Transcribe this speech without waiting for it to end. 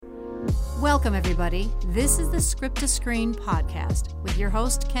Welcome, everybody. This is the Script to Screen podcast with your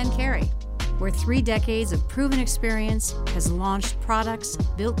host, Ken Carey, where 3 decades of proven experience has launched products,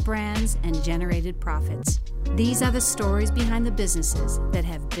 built brands, and generated profits. These are the stories behind the businesses that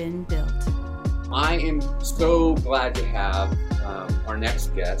have been built. I am so glad to have our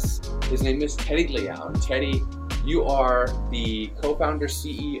next guest. His name is Teddy Liaw. And Teddy, you are the co-founder,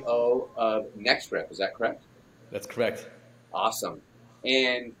 CEO of NextRep. Is that correct? That's correct. Awesome.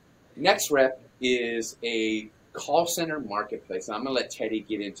 And NextRep is a call center marketplace. And I'm going to let Teddy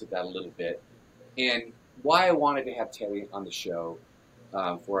get into that a little bit. And why I wanted to have Teddy on the show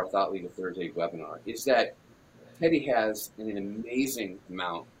for our Thought Leader Thursday webinar is that Teddy has an amazing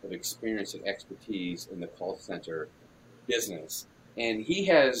amount of experience and expertise in the call center business. And he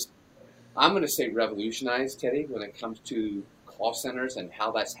has, I'm going to say, revolutionized, Teddy, when it comes to call centers and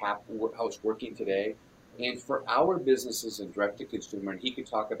how that's how it's working today. And for our businesses and direct-to-consumer, and he could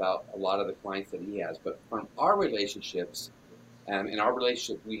talk about a lot of the clients that he has, but from our relationships and our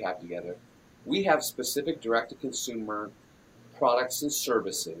relationship we have together, we have specific direct-to-consumer products and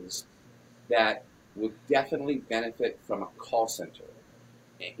services that will definitely benefit from a call center,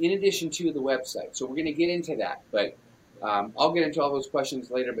 in addition to the website. So we're going to get into that, but I'll get into all those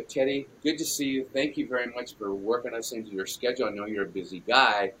questions later. But Teddy, good to see you. Thank you very much for working us into your schedule. I know you're a busy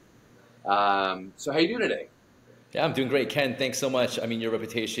guy. So how you doing today? Yeah, I'm doing great. Ken, thanks so much. I mean, your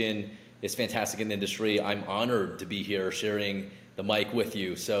reputation is fantastic in the industry. I'm honored to be here sharing the mic with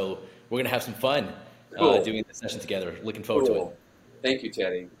you. So we're going to have some fun doing this session together. Looking forward to it. Thank you,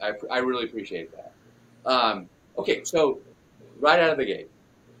 Teddy. I really appreciate that. Okay, so right out of the gate,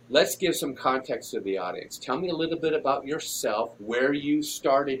 let's give some context to the audience. Tell me a little bit about yourself, where you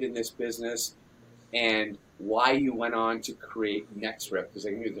started in this business, and why you went on to create NextRep, because I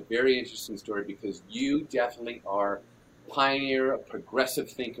think it's a very interesting story because you definitely are a pioneer, a progressive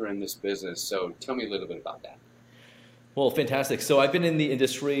thinker in this business. So tell me a little bit about that. Well, fantastic. So I've been in the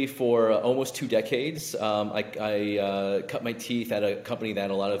industry for almost 2 decades. I cut my teeth at a company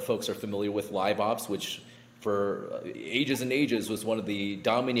that a lot of folks are familiar with, Liaw, which for ages and ages was one of the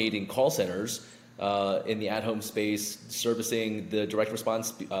dominating call centers in the at-home space, servicing the direct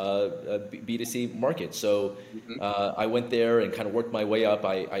response B2C market. So I went there and kind of worked my way up.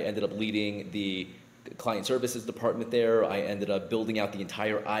 I ended up leading the client services department there. I ended up building out the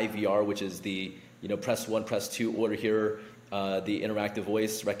entire IVR, which is the press 1, press 2 order here, the interactive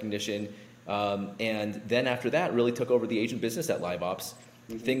voice recognition. And then after that, really took over the agent business at Liaw.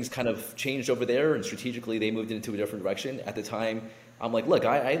 Things kind of changed over there, and strategically they moved into a different direction. At the time, I'm like, look,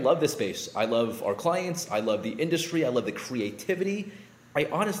 I love this space. I love our clients. I love the industry. I love the creativity. I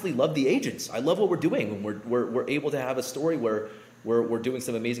honestly love the agents. I love what we're doing when we're able to have a story where we're doing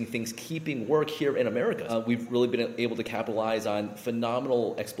some amazing things, keeping work here in America. We've really been able to capitalize on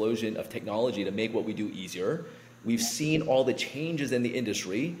phenomenal explosion of technology to make what we do easier. We've seen all the changes in the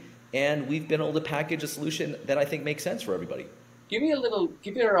industry, and we've been able to package a solution that I think makes sense for everybody. Give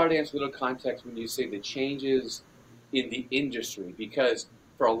our audience a little context when you say the changes in the industry, because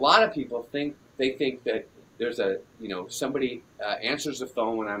for a lot of people they think that there's somebody answers the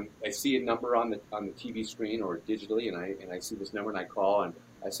phone when I see a number on the TV screen or digitally, and I see this number and I call and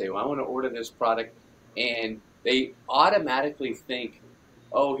I say, well, I want to order this product, and they automatically think,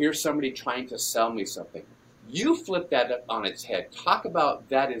 oh, here's somebody trying to sell me something. You flip that on its head. Talk about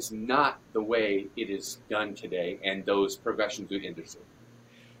that is not the way it is done today, and those progressions through industry.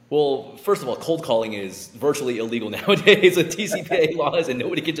 Well, first of all, cold calling is virtually illegal nowadays with TCPA laws, and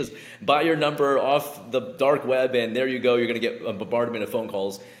nobody can just buy your number off the dark web and there you go, you're going to get a bombardment of phone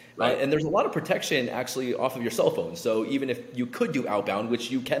calls. Right. And there's a lot of protection actually off of your cell phone. So even if you could do outbound, which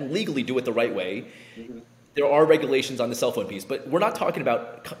you can legally do it the right way, there are regulations on the cell phone piece. But we're not talking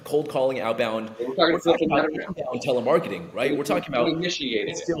about cold calling outbound. We're talking about outbound telemarketing, right? We're talking about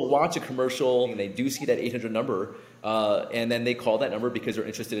they still watch a commercial and they do see that 800 number, and then they call that number because they're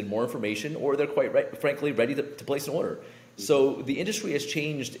interested in more information, or they're quite frankly ready to place an order. So the industry has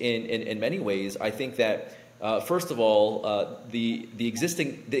changed in many ways. I think that first of all, the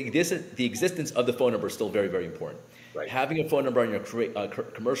existence of the phone number is still very, very important. Right. Having a phone number on your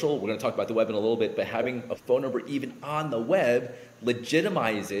commercial, we're going to talk about the web in a little bit, but having a phone number even on the web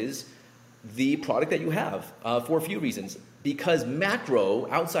legitimizes the product that you have for a few reasons. Because macro,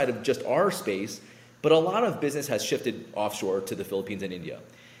 outside of just our space, but a lot of business has shifted offshore to the Philippines and India.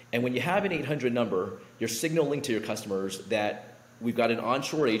 And when you have an 800 number, you're signaling to your customers that we've got an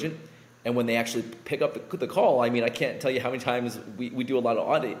onshore agent, and when they actually pick up the call, I mean, I can't tell you how many times we do a lot of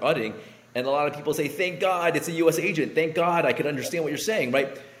auditing, and a lot of people say, thank God it's a U.S. agent. Thank God I can understand what you're saying,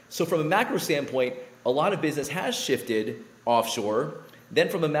 right? So from a macro standpoint, a lot of business has shifted offshore. Then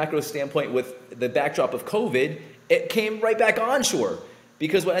from a macro standpoint, with the backdrop of COVID, it came right back onshore,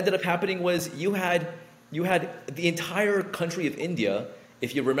 because what ended up happening was you had the entire country of India.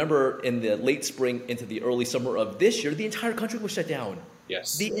 If you remember, in the late spring into the early summer of this year, the entire country was shut down.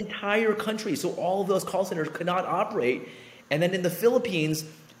 Yes. The entire country. So all of those call centers could not operate. And then in the Philippines,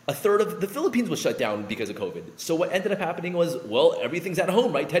 a third of the Philippines was shut down because of COVID. So what ended up happening was, well, everything's at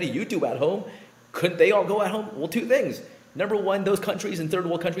home, right? Teddy, you do at home. Couldn't they all go at home? Well, two things. Number one, those countries and third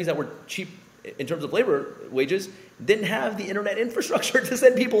world countries that were cheap in terms of labor wages didn't have the internet infrastructure to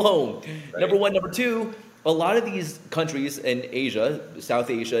send people home. Right. Number one. Number two, a lot of these countries in Asia, South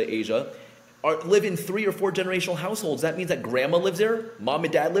Asia, Asia, live in 3 or 4 generational households. That means that grandma lives there, mom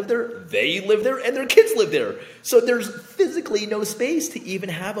and dad live there, they live there, and their kids live there. So there's physically no space to even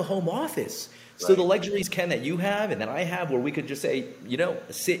have a home office. Right. So the luxuries, Ken, that you have and that I have, where we could just say,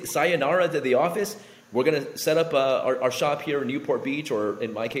 sayonara to the office. We're going to set up our shop here in Newport Beach, or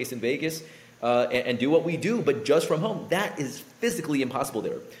in my case in Vegas, and do what we do, but just from home. That is physically impossible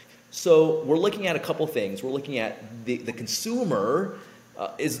there. So we're looking at a couple things. We're looking at the consumer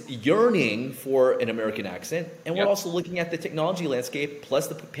is yearning for an American accent, and we're also looking at the technology landscape plus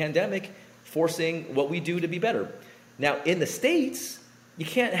the pandemic forcing what we do to be better. Now, in the States, you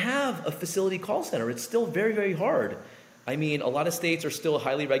can't have a facility call center. It's still very, very hard. I mean, a lot of states are still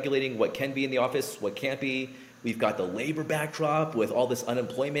highly regulating what can be in the office, what can't be. We've got the labor backdrop with all this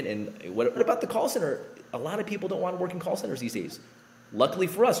unemployment. And what about the call center? A lot of people don't want to work in call centers these days. Luckily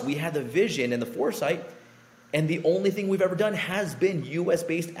for us, we had the vision and the foresight, and the only thing we've ever done has been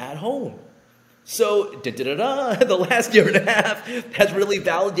US-based at home. So, the last year and a half has really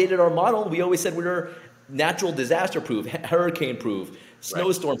validated our model. We always said we were natural disaster proof, hurricane proof,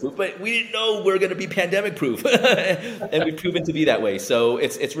 snowstorm proof, but we didn't know we were going to be pandemic proof. And we've proven to be that way. So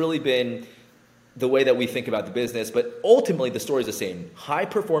it's really been the way that we think about the business. But ultimately, the story is the same. High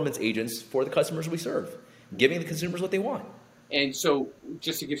performance agents for the customers we serve, giving the consumers what they want. And so,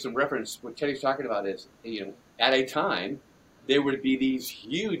 just to give some reference, what Teddy's talking about is, at a time, there would be these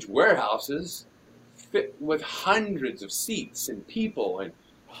huge warehouses with hundreds of seats and people, and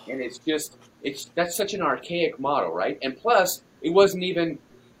that's such an archaic model, right? And plus, it was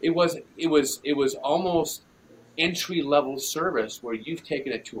almost entry level service where you've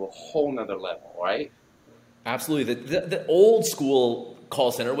taken it to a whole nother level, right? Absolutely. The old school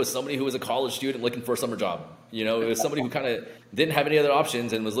call center was somebody who was a college student looking for a summer job. It was somebody who kind of didn't have any other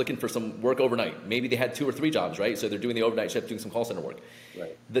options and was looking for some work overnight. Maybe they had 2 or 3 jobs, right? So they're doing the overnight shift, doing some call center work.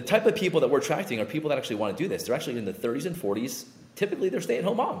 Right. The type of people that we're attracting are people that actually want to do this. They're actually in the 30s and 40s. Typically, they're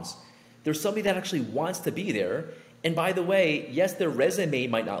stay-at-home moms. There's somebody that actually wants to be there. And by the way, yes, their resume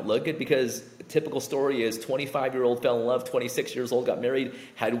might not look good, because a typical story is 25-year-old fell in love, 26 years old got married,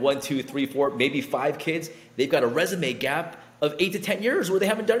 had 1, 2, 3, 4, maybe 5 kids. They've got a resume gap of 8 to 10 years where they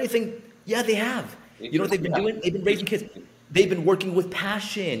haven't done anything. Yeah, they have. You know what they've been doing? They've been raising kids. They've been working with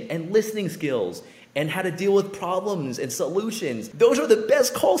passion and listening skills and how to deal with problems and solutions. Those are the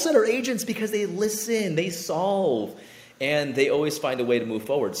best call center agents, because they listen, they solve, and they always find a way to move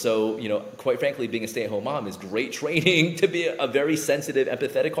forward. So, quite frankly, being a stay-at-home mom is great training to be a very sensitive,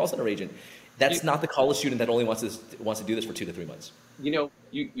 empathetic call center agent. That's not the college student that only wants to do this for 2 to 3 months. You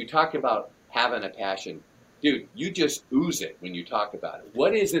talk about having a passion. Dude, you just ooze it when you talk about it.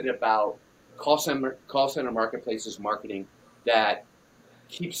 What is it about call center marketplaces marketing that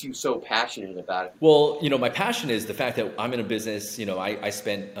keeps you so passionate about it? Well, my passion is the fact that I'm in a business. I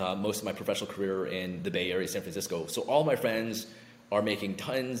spent most of my professional career in the Bay Area, San Francisco. So all my friends are making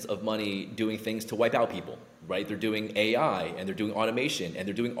tons of money doing things to wipe out people, right? They're doing AI and they're doing automation and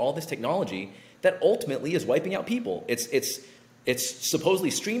they're doing all this technology that ultimately is wiping out people. It's supposedly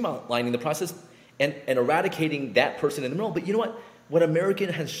streamlining the process and eradicating that person in the middle. But you know what? What American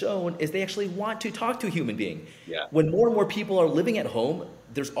has shown is they actually want to talk to a human being. Yeah. When more and more people are living at home,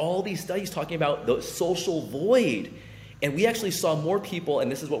 there's all these studies talking about the social void. And we actually saw more people, and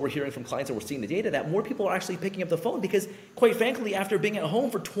this is what we're hearing from clients and we're seeing the data, that more people are actually picking up the phone because, quite frankly, after being at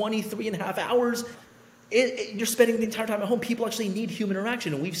home for 23 and a half hours, you're spending the entire time at home. People actually need human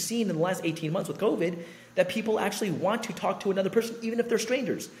interaction. And we've seen in the last 18 months with COVID that people actually want to talk to another person, even if they're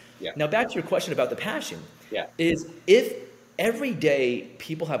strangers. Yeah. Now, back to your question about the passion, is if every day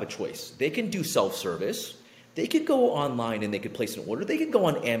people have a choice, they can do self-service, they could go online and they could place an order, they could go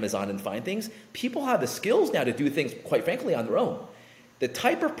on Amazon and find things. People have the skills now to do things, quite frankly, on their own. The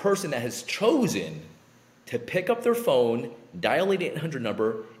type of person that has chosen to pick up their phone, dial an 800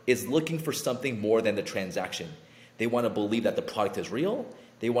 number, is looking for something more than the transaction. They want to believe that the product is real.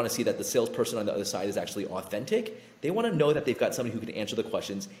 They want to see that the salesperson on the other side is actually authentic. They want to know that they've got somebody who can answer the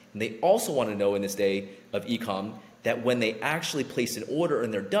questions. And they also want to know in this day of e-com that when they actually place an order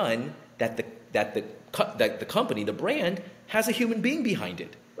and they're done, that the company, the brand, has a human being behind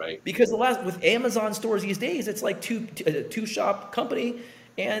it. Right. Because with Amazon stores these days, it's like two shop company,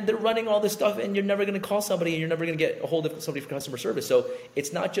 and they're running all this stuff, and you're never going to call somebody, and you're never going to get a hold of somebody for customer service. So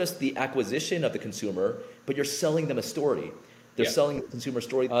it's not just the acquisition of the consumer, but you're selling them a story. They're selling the consumer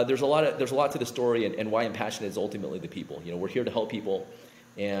story. There's a lot to the story, and why I'm passionate is ultimately the people. We're here to help people,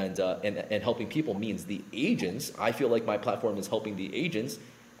 and helping people means the agents. I feel like my platform is helping the agents,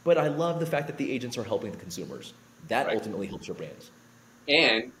 but I love the fact that the agents are helping the consumers. That ultimately helps your brands.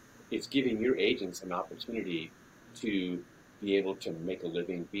 And it's giving your agents an opportunity to be able to make a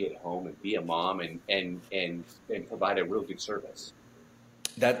living, be at home, and be a mom, and provide a real good service.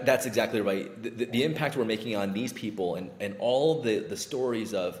 That's exactly right. The impact we're making on these people, and all the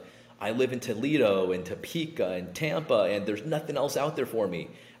stories of, I live in Toledo and Topeka and Tampa, and there's nothing else out there for me.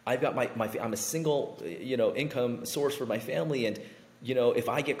 I've got I'm a single income source for my family, and if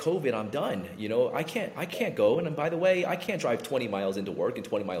I get COVID, I'm done. I can't go. And by the way, I can't drive 20 miles into work and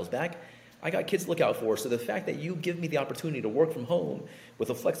 20 miles back. I got kids to look out for. So the fact that you give me the opportunity to work from home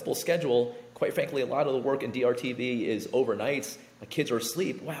with a flexible schedule, quite frankly, a lot of the work in DRTV is overnights. My kids are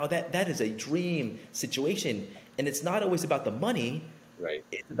asleep. Wow, that is a dream situation. And it's not always about the money. Right.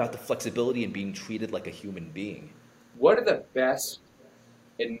 It's about the flexibility and being treated like a human being. What are the best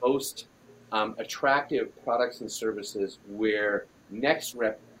and most attractive products and services where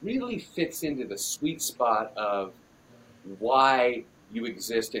NextRep really fits into the sweet spot of why you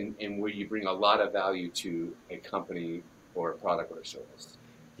exist and where you bring a lot of value to a company or a product or a service?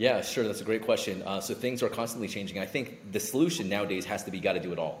 Yeah, sure. That's a great question. So things are constantly changing. I think the solution nowadays has to be got to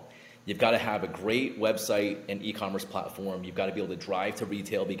do it all. You've got to have a great website and e-commerce platform. You've got to be able to drive to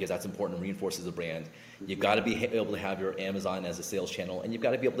retail because that's important and reinforces the brand. You've got to be able to have your Amazon as a sales channel, and you've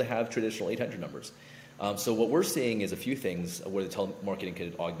got to be able to have traditional 800 numbers. So what we're seeing is a few things where the telemarketing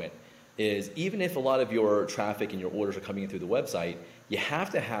could augment is even if a lot of your traffic and your orders are coming in through the website, you have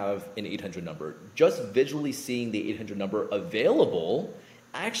to have an 800 number. Just visually seeing the 800 number available,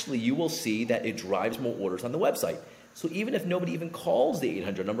 actually you will see that it drives more orders on the website. So even if nobody even calls the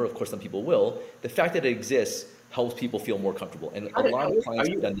 800 number, of course some people will, the fact that it exists helps people feel more comfortable. And a lot of clients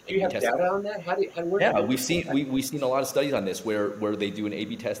have done the A/B testing. Do you have data on that? Yeah, we've seen a lot of studies on this where they do an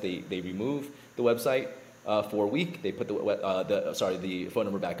A/B test. They remove the website for a week. They put the phone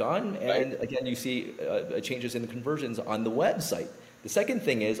number back on, and again you see changes in the conversions on the website. The second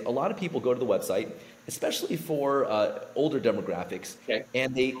thing is a lot of people go to the website, especially for older demographics,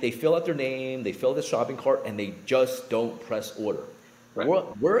 and they fill out their name, they fill out the shopping cart, and they just don't press order. Right.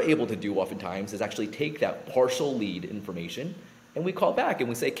 What we're able to do oftentimes is actually take that partial lead information, and we call back and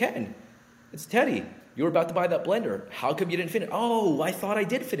we say, Ken, it's Teddy. You were about to buy that blender. How come you didn't finish? Oh, I thought I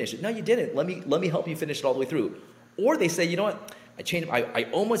did finish it. No, you didn't. Let me help you finish it all the way through. Or they say, you know what? I changed. I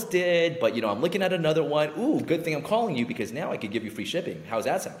almost did, but I'm looking at another one. Ooh, good thing I'm calling you because now I could give you free shipping. How's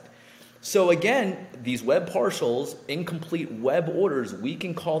that sound? So again, these web partials, incomplete web orders, we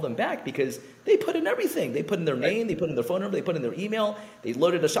can call them back because they put in everything. They put in their name, they put in their phone number, they put in their email, they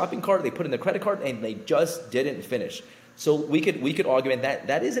loaded a shopping cart, they put in their credit card, and they just didn't finish. So we could augment that.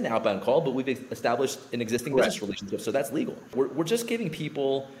 That is an outbound call, but we've established an existing business relationship, so that's legal. We're just giving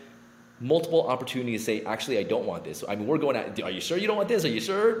people multiple opportunities to say, actually, I don't want this. I mean, we're going out, are you sure you don't want this? Are you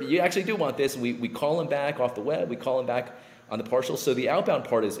sure you actually do want this? We call them back off the web. We call them back on the partial. So the outbound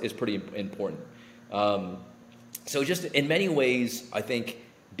part is pretty important. So just in many ways, I think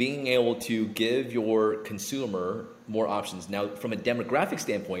being able to give your consumer more options. Now, from a demographic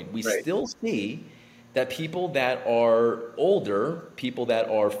standpoint, we still see that people that are older, people that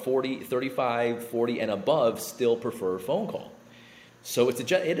are 35, 40 and above still prefer phone call. So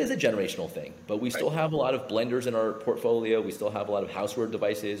it is a generational thing, but we still have a lot of blenders in our portfolio. We still have a lot of houseware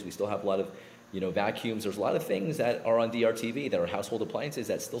devices. We still have a lot of vacuums. There's a lot of things that are on DRTV that are household appliances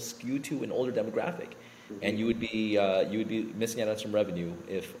that still skew to an older demographic. Mm-hmm. And you would be missing out on some revenue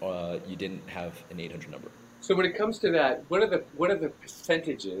if you didn't have an 800 number. So when it comes to that, what are the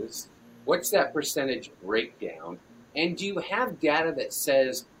percentages? What's that percentage breakdown? And do you have data that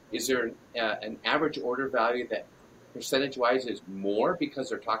says, is there an average order value that percentage-wise is more because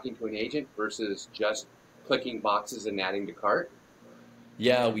they're talking to an agent versus just clicking boxes and adding to cart?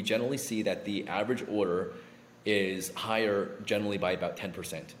 Yeah, we generally see that the average order is higher generally by about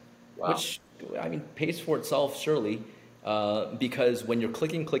 10%, which, I mean, pays for itself surely because when you're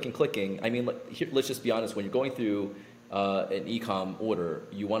clicking, I mean, let's just be honest, when you're going through an e-com order,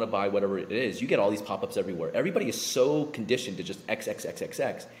 you want to buy whatever it is, you get all these pop-ups everywhere. Everybody is so conditioned to just X, X, X, X,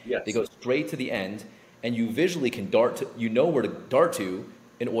 X. Yes. They go straight to the end, and you visually can dart to, you know where to dart to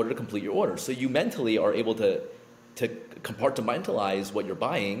in order to complete your order. So you mentally are able to compartmentalize what you're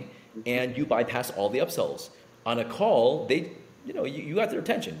buying, and you bypass all the upsells. On a call, you got their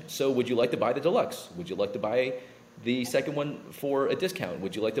attention. So would you like to buy the deluxe? Would you like to buy the second one for a discount?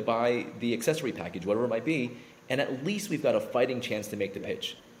 Would you like to buy the accessory package, whatever it might be? And at least we've got a fighting chance to make the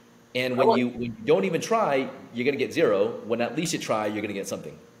pitch. And when you don't even try, you're going to get zero. When at least you try, you're going to get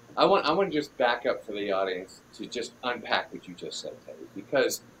something. I want to just back up for the audience to just unpack what you just said, Teddy.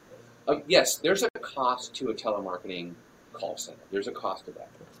 Because, yes, there's a cost to a telemarketing call center. There's a cost to that.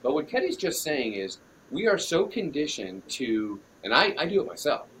 But what Teddy's just saying is we are so conditioned to, and I do it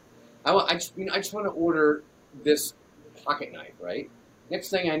myself. I just want to order this pocket knife, right? Next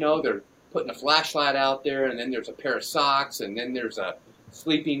thing I know, they're putting a flashlight out there, and then there's a pair of socks, and then there's a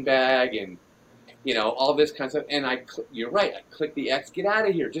sleeping bag, and all this kind of stuff. And you're right. I click the X. Get out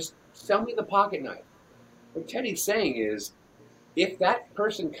of here. Just sell me the pocket knife. What Teddy's saying is, if that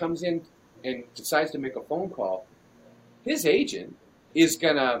person comes in and decides to make a phone call, his agent is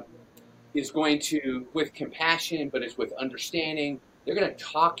going to, with compassion, but it's with understanding. They're going to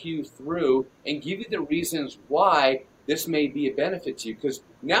talk you through and give you the reasons why this may be a benefit to you, because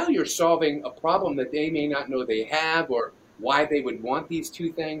now you're solving a problem that they may not know they have, or why they would want these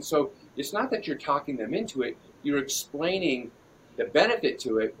two things. So it's not that you're talking them into it, you're explaining the benefit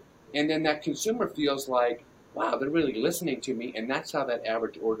to it, and then that consumer feels like, wow, they're really listening to me, and that's how that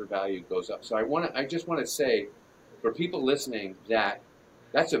average order value goes up. So I just want to say, for people listening, that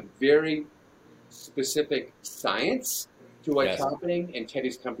that's a very specific science to what's happening, and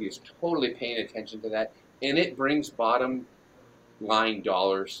Teddy's company is totally paying attention to that. And it brings bottom line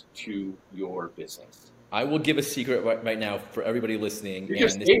dollars to your business. I will give a secret right now for everybody listening. You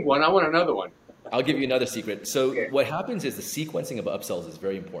just gave one. I want another one. I'll give you another secret. So what happens is the sequencing of upsells is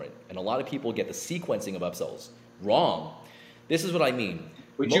very important. And a lot of people get the sequencing of upsells wrong. This is what I mean.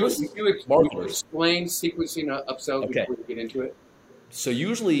 Would you explain sequencing of upsells before we get into it? So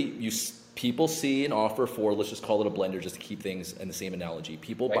usually people see an offer for, let's just call it a blender, just to keep things in the same analogy.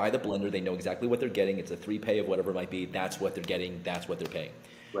 People buy the blender. They know exactly what they're getting. It's a 3-pay of whatever it might be. That's what they're getting. That's what they're paying.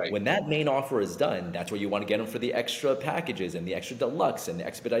 Right. When that main offer is done, that's where you want to get them for the extra packages and the extra deluxe and the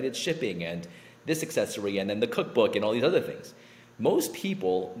expedited shipping and this accessory and then the cookbook and all these other things. Most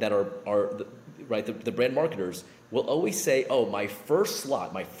people that are the brand marketers will always say, oh, my first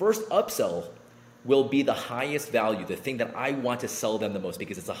slot, my first upsell will be the highest value, the thing that I want to sell them the most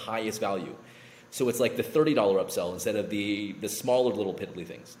because it's the highest value. So it's like the $30 upsell instead of the smaller little piddly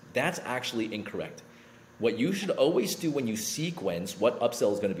things. That's actually incorrect. What you should always do when you sequence what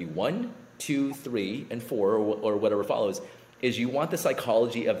upsell is going to be 1, 2, 3, and 4, or whatever follows, is you want the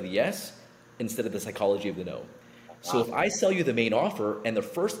psychology of the yes instead of the psychology of the no. So if I sell you the main offer and the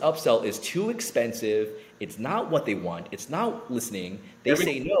first upsell is too expensive, it's not what they want, it's not listening, they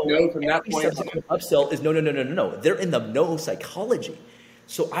say no, from that point subsequent upsell is no. They're in the no psychology.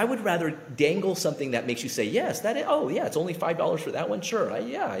 So I would rather dangle something that makes you say yes, it's only $5 for that one, sure,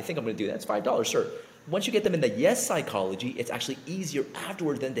 I think I'm going to do that, it's $5, sure. Once you get them in the yes psychology, it's actually easier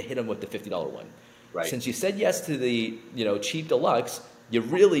afterwards than to hit them with the $50 one. Right. Since you said yes to the cheap deluxe, you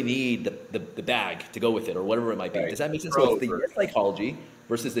really need the bag to go with it or whatever it might be. Right. Does that make sense? So it's the yes psychology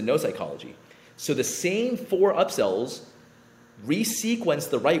versus the no psychology. So the same 4 upsells resequenced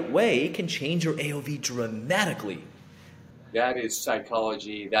the right way can change your AOV dramatically. That is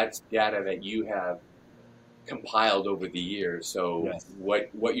psychology. That's data that you have compiled over the years. So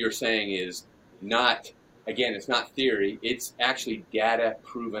what you're saying is not, again, it's not theory. It's actually data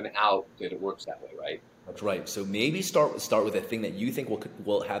proven out that it works that way, right? That's right. So maybe start with a thing that you think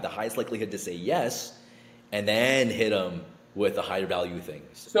will have the highest likelihood to say yes, and then hit them with the higher value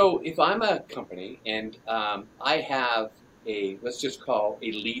things. So if I'm a company and I have let's just call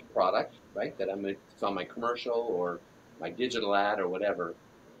a lead product, right, that it's on my commercial or my digital ad or whatever,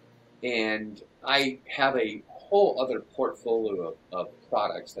 and I have a whole other portfolio of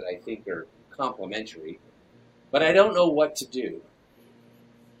products that I think are complementary, but I don't know what to do.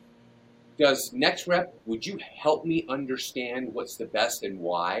 Does NextRep, would you help me understand what's the best and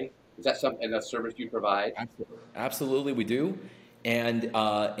why? Is that a service you provide? Absolutely, we do. And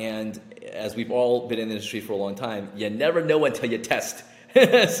as we've all been in the industry for a long time, you never know until you test.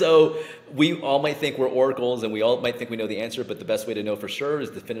 So we all might think we're oracles and we all might think we know the answer, but the best way to know for sure is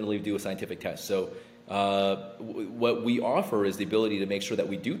definitively do a scientific test. So what we offer is the ability to make sure that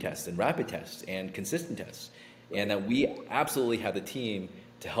we do tests and rapid tests and consistent tests, and that we absolutely have the team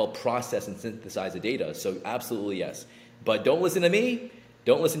to help process and synthesize the data. So absolutely yes. But don't listen to me.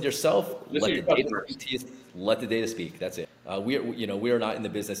 Don't listen to yourself. Listen to your customers. Let the data speak. That's it. We are not in the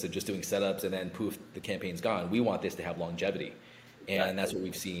business of just doing setups and then poof, the campaign's gone. We want this to have longevity, and that's what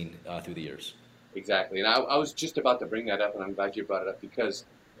we've seen through the years. Exactly, and I was just about to bring that up, and I'm glad you brought it up because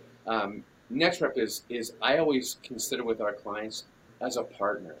NextRep is I always consider with our clients as a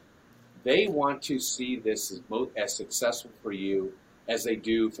partner. They want to see this as successful for you as they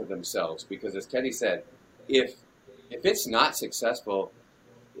do for themselves. Because as Teddy said, if it's not successful,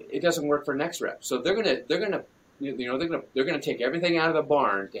 it doesn't work for NextRep. So they're gonna take everything out of the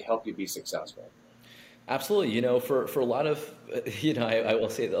barn to help you be successful. Absolutely. For a lot of, I will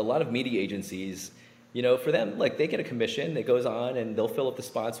say that a lot of media agencies, for them, like they get a commission that goes on and they'll fill up the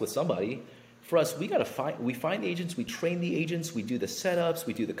spots with somebody. For us, we find the agents, we train the agents, we do the setups,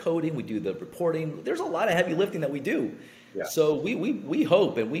 we do the coding, we do the reporting. There's a lot of heavy lifting that we do. Yeah. So we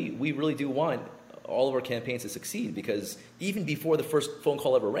hope and we really do want all of our campaigns to succeed, because even before the first phone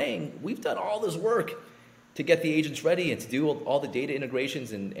call ever rang, we've done all this work to get the agents ready and to do all the data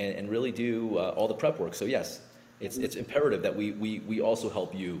integrations and really do all the prep work. So yes, it's imperative that we also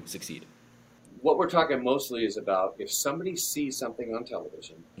help you succeed. What we're talking mostly is about if somebody sees something on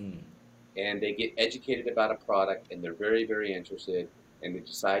television and they get educated about a product and they're very, very interested and they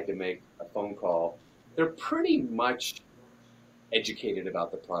decide to make a phone call, they're pretty much educated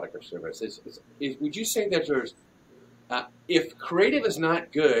about the product or service. Would you say that there's if creative is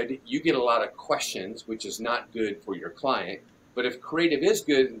not good, you get a lot of questions, which is not good for your client. But if creative is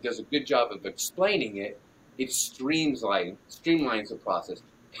good and does a good job of explaining it, it streamlines the process.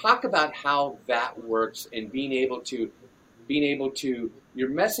 Talk about how that works and being able to, your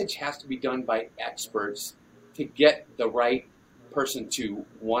message has to be done by experts to get the right person to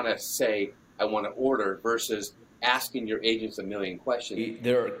want to say, I want to order, versus asking your agents a million questions.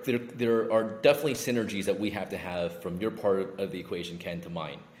 There are definitely synergies that we have to have from your part of the equation, Ken, to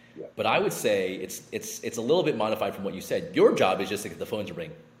mine. Yeah. But I would say it's a little bit modified from what you said. Your job is just to get the phone to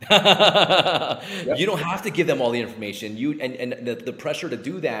ring. Yep. You don't have to give them all the information. And the pressure to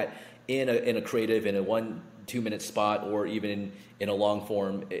do that in a creative, in a 1-2 minute spot, or even in a long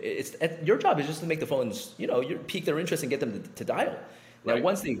form, your job is just to make the phones, you pique their interest and get them to dial. Now, right.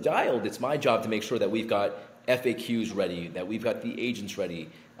 Once they've dialed, it's my job to make sure that we've got FAQs ready, that we've got the agents ready,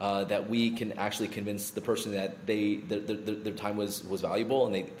 that we can actually convince the person that their time was valuable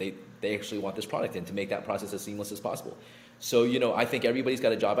and they actually want this product, and to make that process as seamless as possible. So, I think everybody's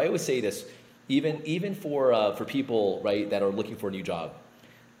got a job. I always say this, even for people, right, that are looking for a new job.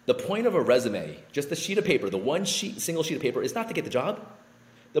 The point of a resume, just the sheet of paper, the single sheet of paper, is not to get the job.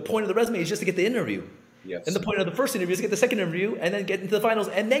 The point of the resume is just to get the interview. Yes. And the point of the first interview is to get the second interview and then get into the finals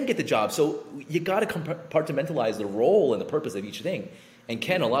and then get the job. So you got to compartmentalize the role and the purpose of each thing. And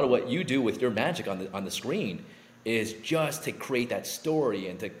Ken, a lot of what you do with your magic on the screen is just to create that story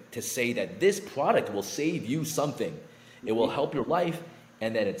and to say that this product will save you something. It will help your life.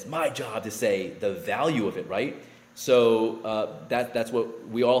 And then it's my job to say the value of it, right? So that's what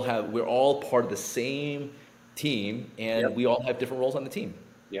we all have. We're all part of the same team, and yep. We all have different roles on the team.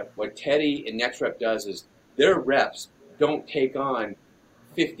 Yep. What Teddy and NextRep does is their reps don't take on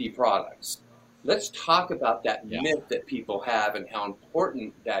 50 products. Let's talk about that myth that people have and how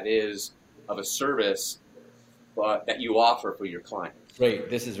important that is of a service that you offer for your clients. Great.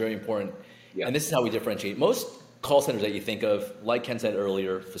 This is very important. Yep. And this is how we differentiate. Most call centers that you think of, like Ken said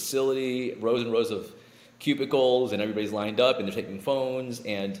earlier, facility, rows and rows of cubicles, and everybody's lined up and they're taking phones.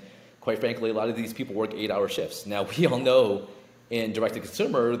 And quite frankly, a lot of these people work 8-hour shifts. Now, we all know in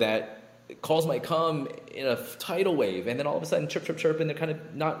direct-to-consumer that calls might come in a tidal wave, and then all of a sudden chirp, chirp, chirp, and they're kind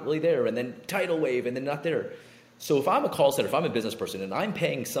of not really there, and then tidal wave, and then not there. So if I'm a call center, if I'm a business person, and I'm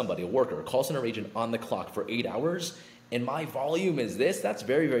paying somebody, a worker, a call center agent on the clock for 8 hours, and my volume is this, that's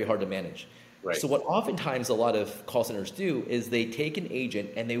very, very hard to manage. Right. So what oftentimes a lot of call centers do is they take an agent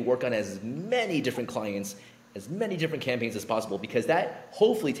and they work on as many different clients, as many different campaigns as possible, because that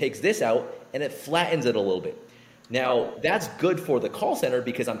hopefully takes this out and it flattens it a little bit. Now, that's good for the call center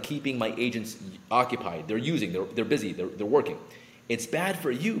because I'm keeping my agents occupied. They're busy, they're working. It's bad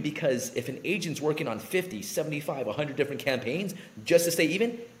for you because if an agent's working on 50, 75, 100 different campaigns, just to stay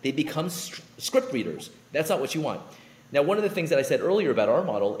even, they become script readers. That's not what you want. Now, one of the things that I said earlier about our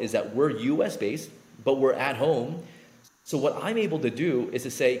model is that we're US-based, but we're at home. So what I'm able to do is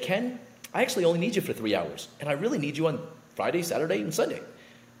to say, Ken, I actually only need you for 3 hours, and I really need you on Friday, Saturday, and Sunday.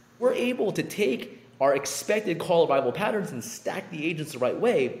 We're able to take our expected call arrival patterns and stack the agents the right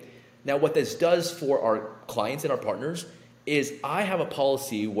way. Now, what this does for our clients and our partners is I have a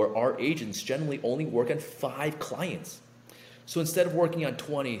policy where our agents generally only work on 5 clients. So instead of working on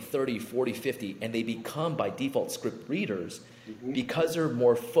 20, 30, 40, 50, and they become by default script readers, because they're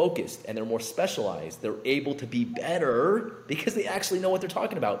more focused and they're more specialized, they're able to be better because they actually know what they're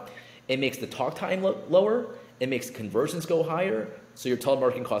talking about. It makes the talk time lower, it makes conversions go higher, so your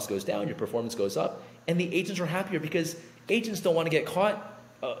telemarketing cost goes down, your performance goes up, and the agents are happier because agents don't want to get caught.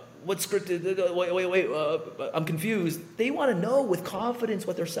 What script? Wait, I'm confused. They want to know with confidence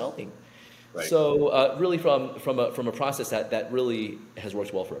what they're selling. Right. So really from a process that really has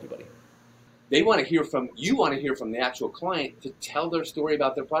worked well for everybody. They want to hear from, you want to hear from the actual client to tell their story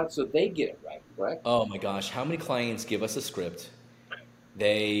about their product so they get it right, correct? Oh my gosh, how many clients give us a script?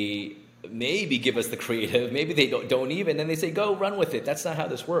 They maybe give us the creative, maybe they don't even, and they say, go run with it. That's not how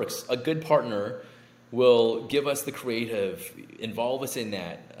this works. A good partner will give us the creative, involve us in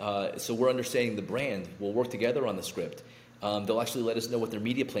that. So we're understanding the brand. We'll work together on the script. They'll actually let us know what their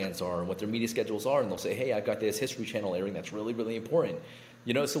media plans are and what their media schedules are, and they'll say, hey, I've got this History Channel airing that's really, really important.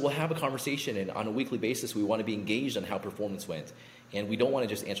 You know, so we'll have a conversation, and on a weekly basis, we want to be engaged on how performance went. And we don't want to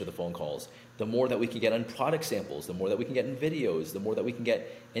just answer the phone calls. The more that we can get on product samples, the more that we can get in videos, the more that we can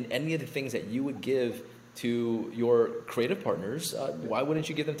get in any of the things that you would give to your creative partners, why wouldn't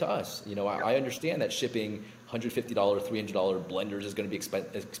you give them to us? You know, I understand that shipping $150, $300 blenders is going to be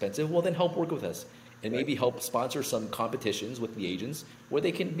expensive. Well, then help work with us. And maybe help sponsor some competitions with the agents where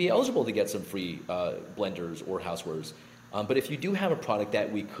they can be eligible to get some free blenders or housewares. But if you do have a product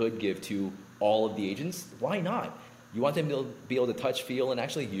that we could give to all of the agents, why not? You want them to be able to touch, feel, and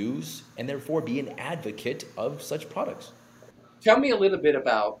actually use, and therefore be an advocate of such products. Tell me a little bit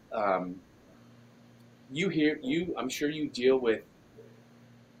about, I'm sure you deal with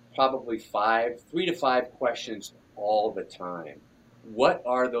probably 3 to 5 questions all the time. What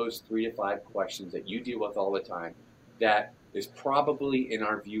are those 3 to 5 questions that you deal with all the time that is probably in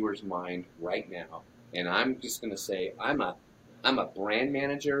our viewers' mind right now? And I'm just going to say, I'm a brand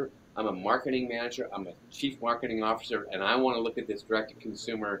manager, I'm a marketing manager, I'm a chief marketing officer, and I want to look at this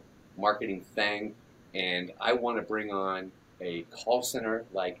direct-to-consumer marketing thing, and I want to bring on a call center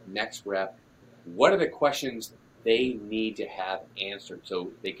like NextRep. What are the questions they need to have answered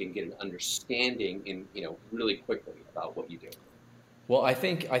so they can get an understanding in, really quickly about what you do? Well, I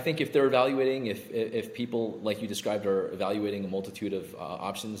think if they're evaluating, if people like you described are evaluating a multitude of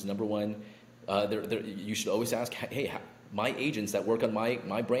options, number one, you should always ask, hey, my agents that work on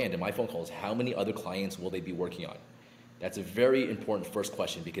my brand and my phone calls, how many other clients will they be working on? That's a very important first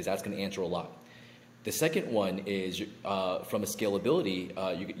question because that's going to answer a lot. The second one is from a scalability,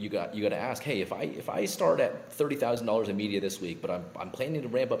 you got to ask, hey, if I start at $30,000 in media this week, but I'm planning to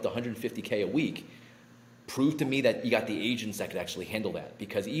ramp up to $150K a week, prove to me that you got the agents that could actually handle that.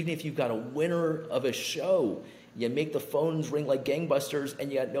 Because even if you've got a winner of a show, you make the phones ring like gangbusters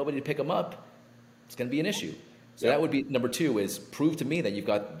and you got nobody to pick them up, it's going to be an issue. So that would be number 2 is prove to me that you've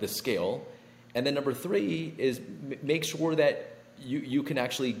got the scale. And then number 3 is make sure that you can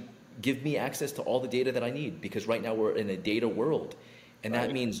actually give me access to all the data that I need, because right now we're in a data world. And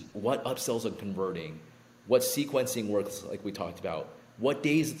that means what upsells are converting, what sequencing works like we talked about, what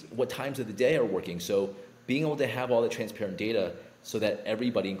times of the day are working. So being able to have all the transparent data so that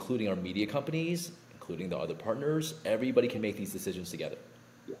everybody, including our media companies, including the other partners, everybody can make these decisions together.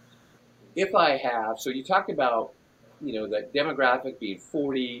 If I have, so you talked about, the demographic being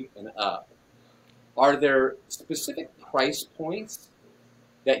 40 and up. Are there specific price points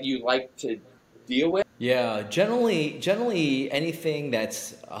that you like to deal with? Yeah, generally anything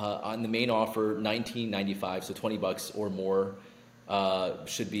that's on the main offer, $19.95, so $20 or more,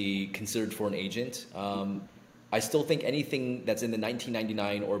 should be considered for an agent. I still think anything that's in the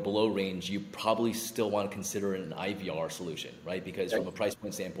 $19.99 or below range, you probably still want to consider an IVR solution, right? Because from a price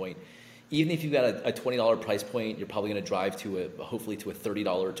point standpoint, even if you've got a $20 price point, you're probably going to drive hopefully to a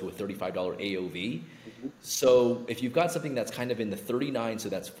 $30 to a $35 AOV. Mm-hmm. So if you've got something that's kind of in the $39, so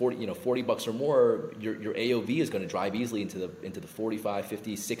that's $40 or more, your AOV is going to drive easily into the $45,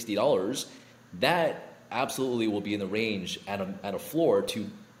 $50, $60. That absolutely will be in the range at a floor to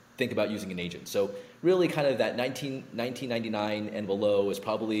think about using an agent. So really kind of that $19.99 and below is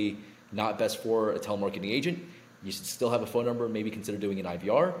probably not best for a telemarketing agent. You should still have a phone number, maybe consider doing an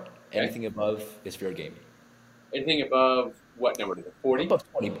IVR. Anything above is fair game. Anything above what number is it? 40?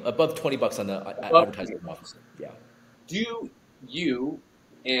 Above $20 on the advertising office. Yeah. Do you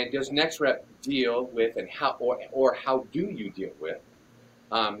and does NextRep deal with, and how do you deal with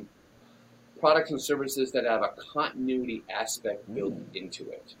products and services that have a continuity aspect built into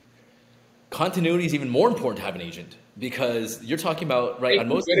it? Continuity is even more important to have an agent, because you're talking about on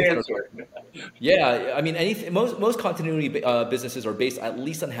most. Good answer. Yeah, I mean, most continuity businesses are based at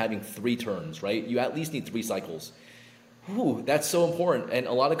least on having 3 turns, right? You at least need 3 cycles. Ooh, that's so important. And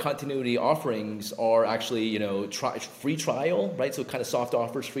a lot of continuity offerings are actually, free trial, right? So kind of soft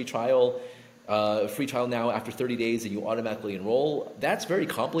offers, free trial now after 30 days and you automatically enroll. That's very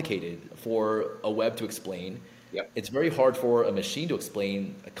complicated for a web to explain. Yep. It's very hard for a machine to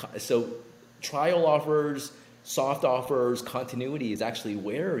explain. So trial offers, soft offers, continuity is actually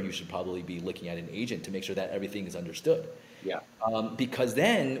where you should probably be looking at an agent to make sure that everything is understood. Yeah. Because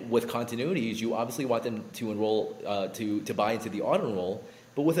then with continuities, you obviously want them to enroll, to buy into the auto enroll.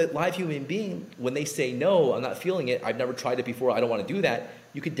 But with a live human being, when they say, no, I'm not feeling it, I've never tried it before, I don't want to do that,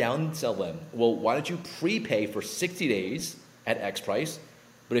 you could downsell them. Well, why don't you prepay for 60 days at X price?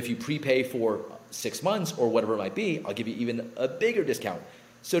 But if you prepay for 6 months or whatever it might be, I'll give you even a bigger discount.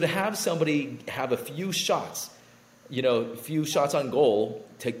 So to have somebody have a few shots, on goal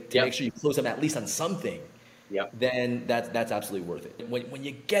to make sure you close them at least on something, then that's absolutely worth it. When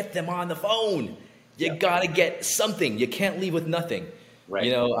you get them on the phone, you gotta get something. You can't leave with nothing.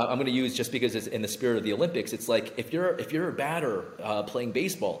 Right. I'm going to use, just because it's in the spirit of the Olympics, it's like if you're a batter playing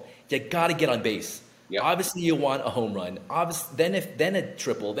baseball, you got to get on base. Yep. Obviously, you want a home run. Then a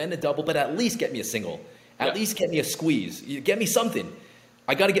triple, then a double, but at least get me a single. At least get me a squeeze. You get me something.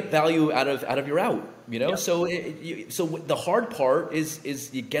 I got to get value out of your out. Yep. So the hard part is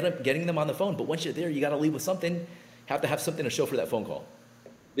you getting them on the phone. But once you're there, you got to leave with something. Have to have something to show for that phone call.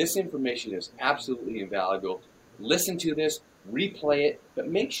 This information is absolutely invaluable. Listen to this, replay it, but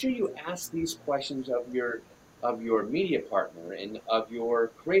make sure you ask these questions of your media partner and of your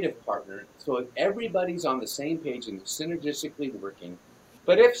creative partner, so everybody's on the same page and synergistically working.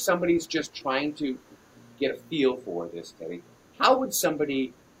 But if somebody's just trying to get a feel for this, Teddy, how would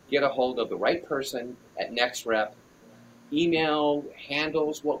somebody get a hold of the right person at NextRep? Email,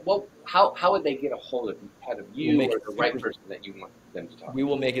 handles, how would they get a hold of you or the right person that you want them to talk to? We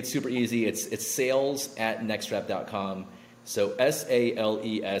will make it super easy. It's sales@nextrep.com. So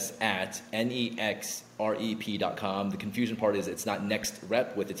SALES at NEXREP.com. The confusion part is it's not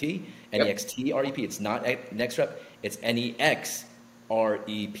NextRep with a T, NEXTREP. It's not NextRep, it's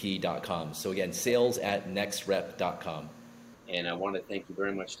NEXREP.com. So again, sales@nextrep.com. And I want to thank you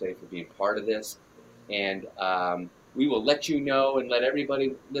very much today for being part of this. And we will let you know and let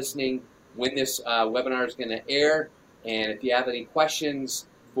everybody listening when this webinar is going to air. And if you have any questions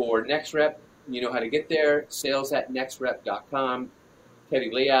for NextRep, you know how to get there, sales@nextrep.com. Teddy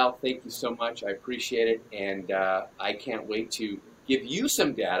Liaw, thank you so much. I appreciate it. And I can't wait to give you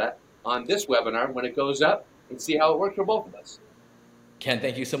some data on this webinar when it goes up and see how it worked for both of us. Ken,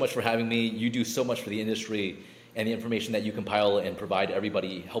 thank you so much for having me. You do so much for the industry, and the information that you compile and provide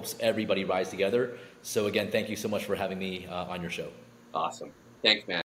everybody helps everybody rise together. So again, thank you so much for having me on your show. Awesome. Thanks, man.